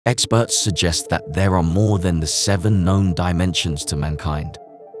Experts suggest that there are more than the 7 known dimensions to mankind.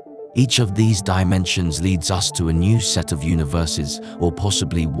 Each of these dimensions leads us to a new set of universes, or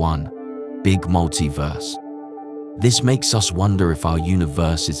possibly one big multiverse. This makes us wonder if our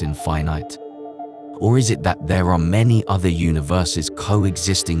universe is infinite. Or is it that there are many other universes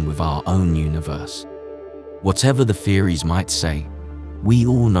coexisting with our own universe? Whatever the theories might say, we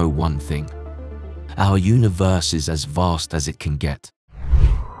all know one thing. Our universe is as vast as it can get.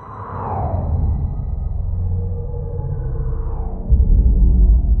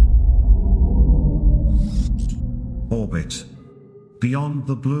 Orbit. Beyond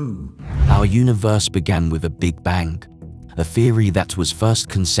the blue. Our universe began with a Big Bang, a theory that was first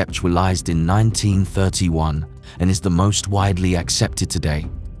conceptualized in 1931 and is the most widely accepted today,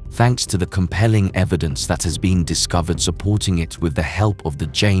 thanks to the compelling evidence that has been discovered supporting it with the help of the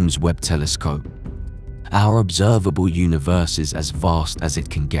James Webb Telescope. Our observable universe is as vast as it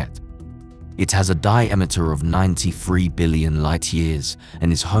can get. It has a diameter of 93 billion light-years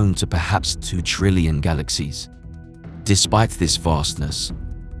and is home to perhaps 2 trillion galaxies. Despite this vastness,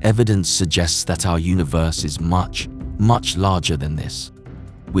 evidence suggests that our universe is much larger than this.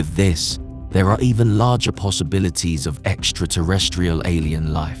 With this, there are even larger possibilities of extraterrestrial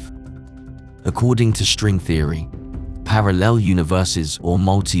alien life. According to string theory, parallel universes, or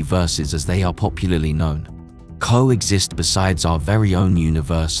multiverses as they are popularly known, coexist besides our very own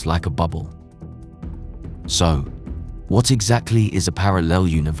universe like a bubble. So, what exactly is a parallel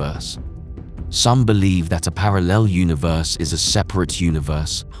universe? Some believe that a parallel universe is a separate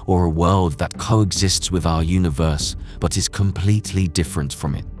universe, or a world that coexists with our universe but is completely different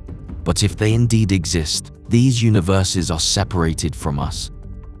from it. But if they indeed exist, these universes are separated from us,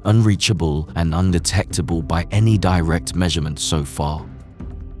 unreachable and undetectable by any direct measurement so far.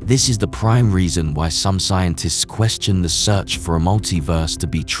 This is the prime reason why some scientists question the search for a multiverse to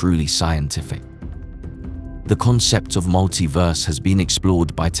be truly scientific. The concept of multiverse has been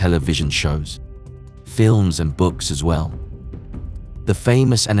explored by television shows, films and books as well. The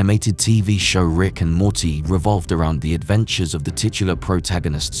famous animated TV show Rick and Morty revolved around the adventures of the titular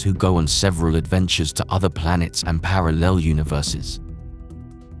protagonists who go on several adventures to other planets and parallel universes.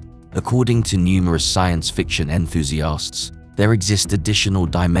 According to numerous science fiction enthusiasts, there exist additional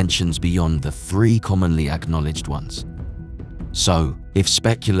dimensions beyond the 3 commonly acknowledged ones. So, if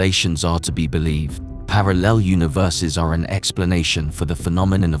speculations are to be believed, parallel universes are an explanation for the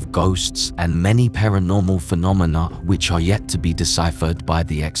phenomenon of ghosts and many paranormal phenomena which are yet to be deciphered by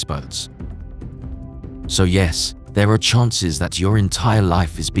the experts. So yes, there are chances that your entire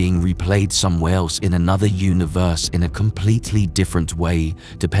life is being replayed somewhere else in another universe in a completely different way,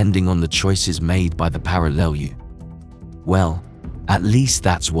 depending on the choices made by the parallel you. Well, at least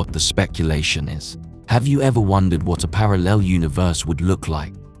that's what the speculation is. Have you ever wondered what a parallel universe would look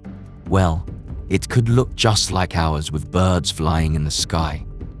like? Well, it could look just like ours, with birds flying in the sky,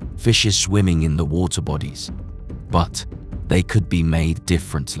 fishes swimming in the water bodies. But they could be made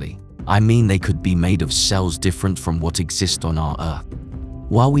differently. I mean, they could be made of cells different from what exist on our Earth.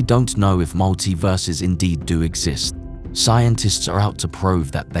 While we don't know if multiverses indeed do exist, scientists are out to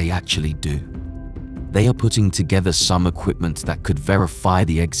prove that they actually do. They are putting together some equipment that could verify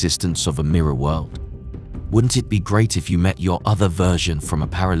the existence of a mirror world. Wouldn't it be great if you met your other version from a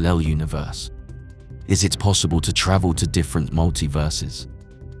parallel universe? Is it possible to travel to different multiverses?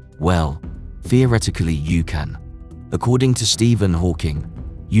 Well, theoretically you can. According to Stephen Hawking,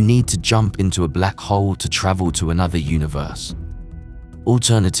 you need to jump into a black hole to travel to another universe.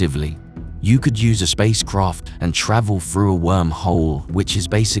 Alternatively, you could use a spacecraft and travel through a wormhole, which is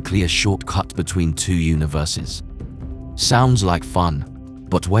basically a shortcut between 2 universes. Sounds like fun,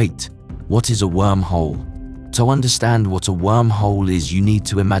 but wait, what is a wormhole? To understand what a wormhole is, you need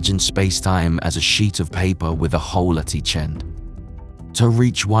to imagine space-time as a sheet of paper with a hole at each end. To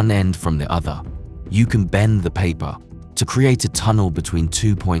reach one end from the other, you can bend the paper to create a tunnel between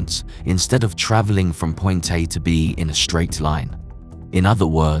 2 points instead of traveling from point A to B in a straight line. In other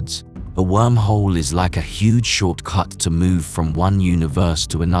words, a wormhole is like a huge shortcut to move from one universe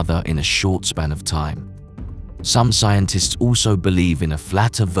to another in a short span of time. Some scientists also believe in a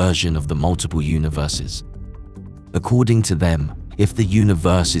flatter version of the multiple universes. According to them, if the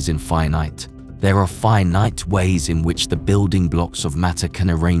universe is infinite, there are finite ways in which the building blocks of matter can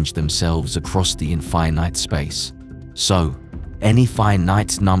arrange themselves across the infinite space. So, any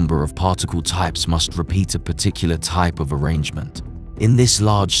finite number of particle types must repeat a particular type of arrangement. In this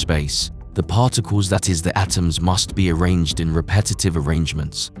large space, the particles, that is the atoms, must be arranged in repetitive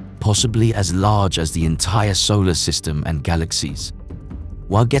arrangements, possibly as large as the entire solar system and galaxies.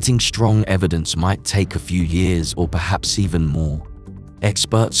 While getting strong evidence might take a few years or perhaps even more,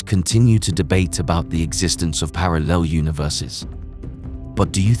 Experts continue to debate about the existence of parallel universes.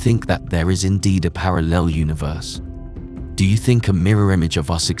 But do you think that there is indeed a parallel universe? Do you think a mirror image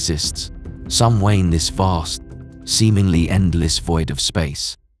of us exists, somewhere in this vast, seemingly endless void of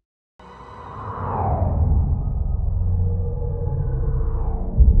space?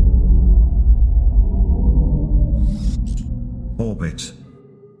 Orbit.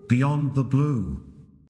 Beyond the blue.